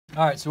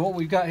All right, so what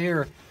we've got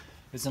here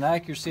is an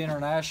Accuracy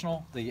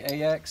International, the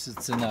AX.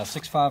 It's in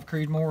 6.5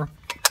 Creedmoor.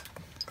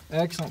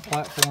 Excellent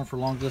platform for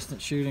long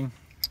distance shooting.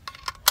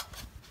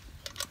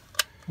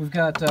 We've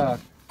got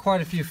quite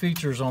a few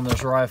features on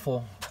this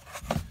rifle.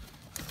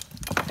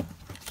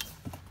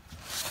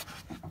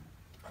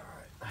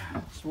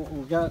 So what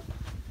we've got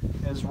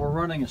is we're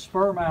running a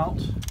spur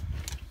mount.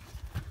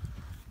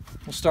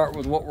 We'll start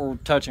with what we're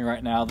touching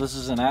right now. This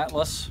is an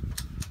Atlas,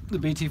 the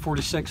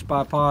BT46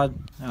 bipod.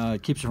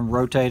 Keeps it from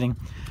rotating.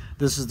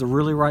 This is the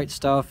really right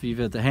stuff. You've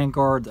got the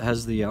handguard that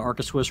has the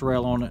Arca Swiss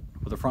rail on it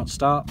with a front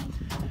stop.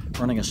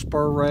 Running a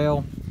spur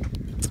rail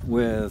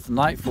with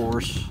Night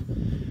Force,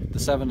 the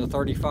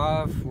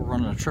 7-35. We're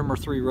running a Trimmer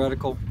 3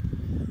 reticle.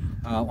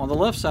 On the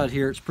left side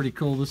here, it's pretty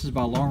cool. This is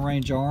by Long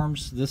Range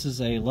Arms. This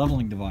is a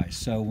leveling device.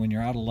 So when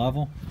you're out of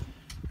level,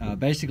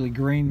 basically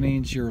green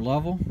means you're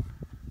level.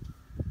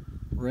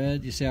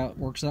 Red, you see how it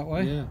works that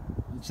way? Yeah.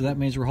 So that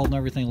means we're holding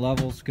everything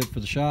level. It's good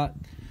for the shot.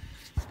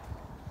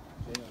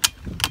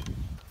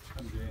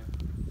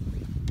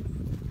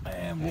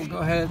 And we'll go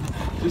ahead.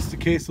 Just the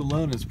case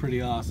alone is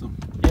pretty awesome.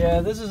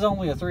 Yeah, this is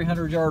only a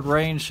 300-yard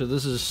range, so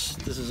this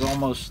is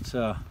almost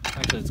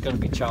actually it's going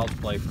to be child's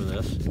play for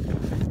this.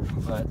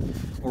 But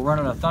we're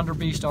running a Thunder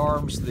Beast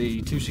arms,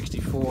 the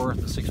 264,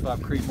 the 6.5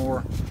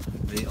 Creedmoor,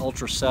 the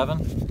Ultra 7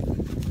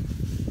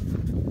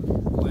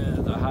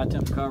 with a high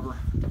temp cover.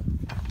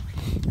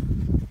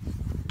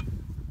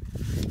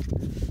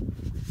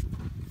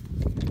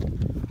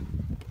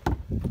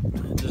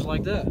 Just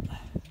like that.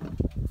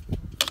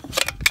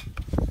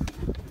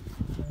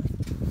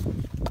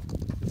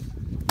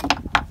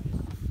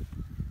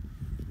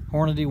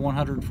 Hornady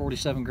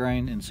 147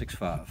 grain in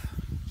 6.5.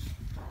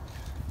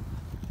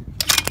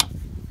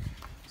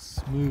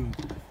 Smooth.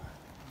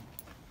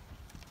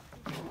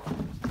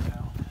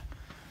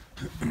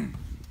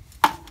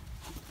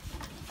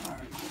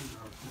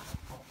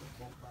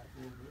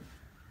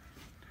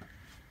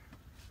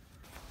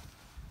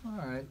 All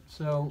right,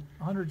 so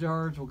 100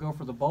 yards, we'll go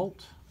for the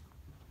bolt.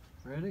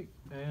 Ready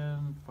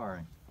and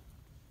firing.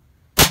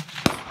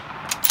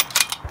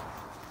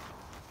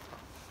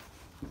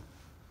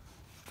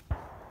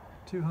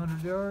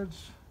 200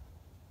 yards.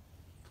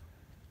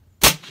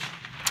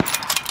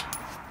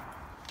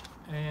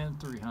 And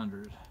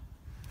 300.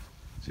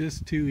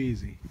 Just too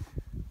easy.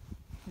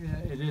 Yeah,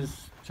 it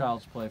is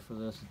child's play for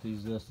this at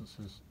these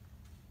distances.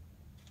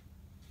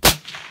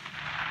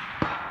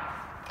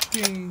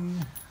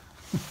 Ding.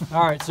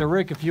 All right, so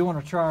Rick, if you want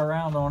to try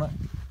around on it,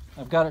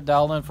 I've got it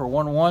dialed in for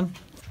 1-1.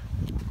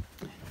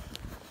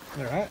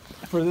 All right.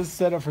 For this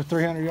setup for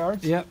 300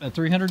 yards? Yep, at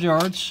 300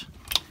 yards.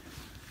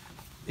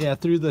 Yeah,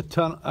 through the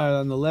tunnel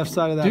on the left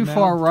side of that Do mound.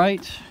 far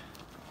right.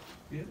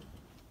 Yeah.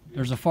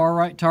 There's a far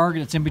right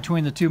target. It's in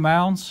between the two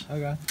mounds.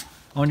 Okay.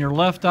 On your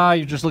left eye,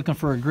 you're just looking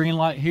for a green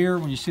light here.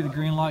 When you see the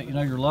green light, you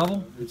know you're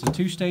level. It's a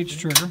 2-stage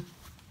trigger.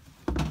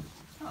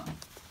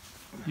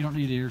 You don't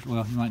need ears.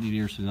 Well, you might need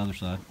ears to the other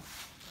side.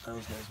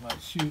 Those guys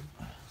might shoot.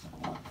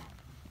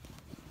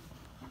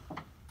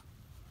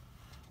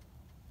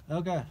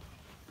 Okay.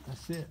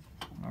 That's it.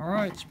 All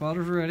right,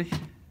 spotter's ready.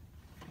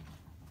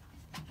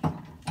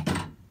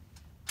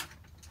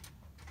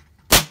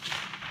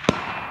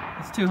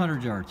 It's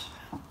 200 yards.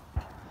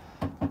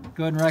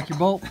 Go ahead and rack your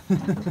bolt.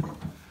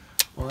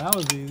 Well, that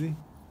was easy.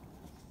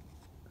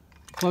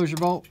 Close your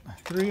bolt.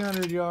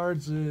 300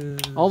 yards is...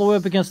 All the way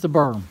up against the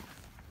berm.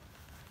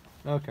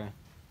 Okay.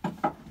 You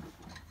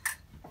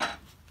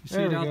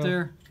see it out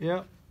there?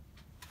 Yep.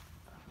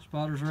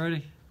 Spotter's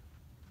ready.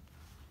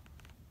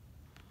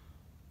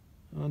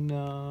 Oh,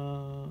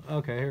 no.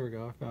 Okay, here we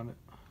go. I found it.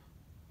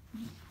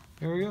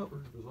 Here we go.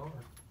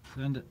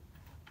 Send it.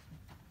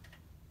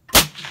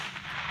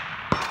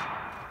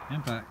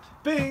 Impact.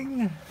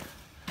 Bing!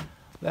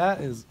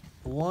 That is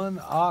one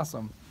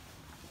awesome.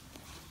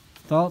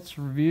 Thoughts,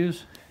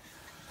 reviews?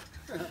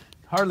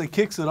 Hardly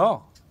kicks at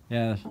all.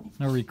 Yeah,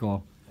 no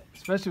recoil.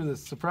 Especially with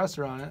a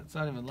suppressor on it. It's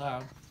not even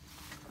loud.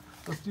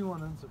 Let's do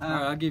one unsuppressed. All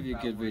right, I'll give you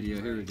a good video.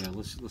 Here we go.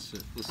 Let's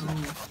sit. Listen.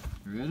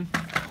 You ready?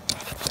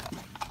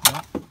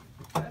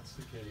 If that's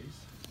the case,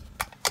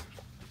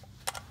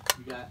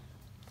 do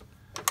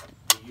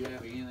you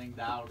have anything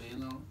dialed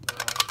in on it? No,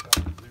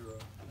 I'm 0.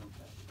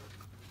 Okay.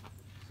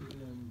 So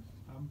then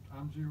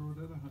I'm 0'd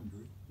at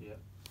 100. Yep.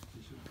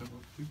 You should come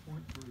up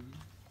 2.3.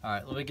 All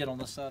right, let me get on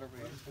this side over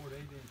here. 1.8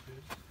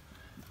 inches.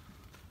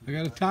 I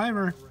got a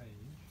timer.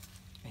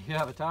 Range. You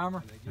have a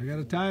timer? I got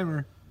a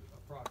timer.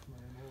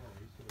 Approximately MOA.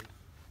 So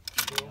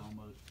It'd be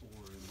almost 4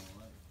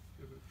 MOA.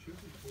 it should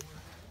be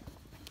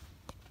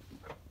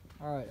 4.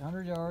 All right,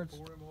 100 yards.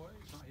 4 MOA.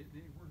 It's not hitting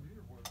anywhere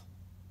near what.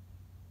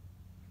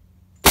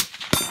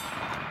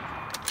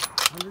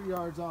 100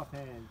 yards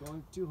offhand,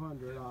 going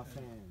 200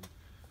 offhand.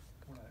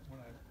 When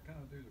I kind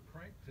of do the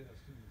crank test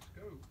in the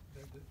scope,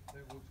 that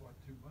looks like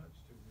too much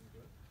to me.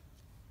 But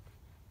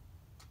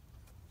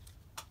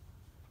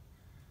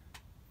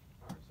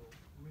all right, so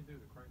let me do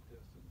the crank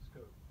test in the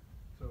scope.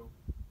 So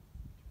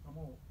I'm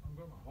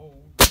gonna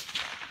hold.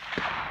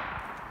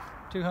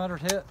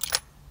 200 hit.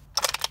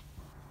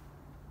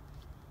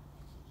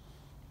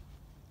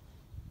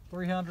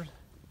 300.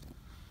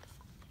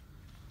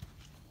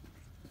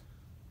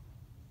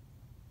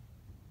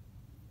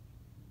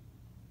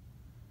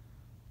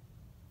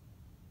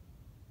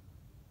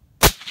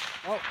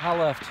 Oh, high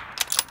left.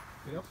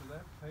 Yeah, so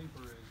that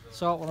paper is.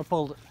 Saw it when I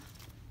pulled it.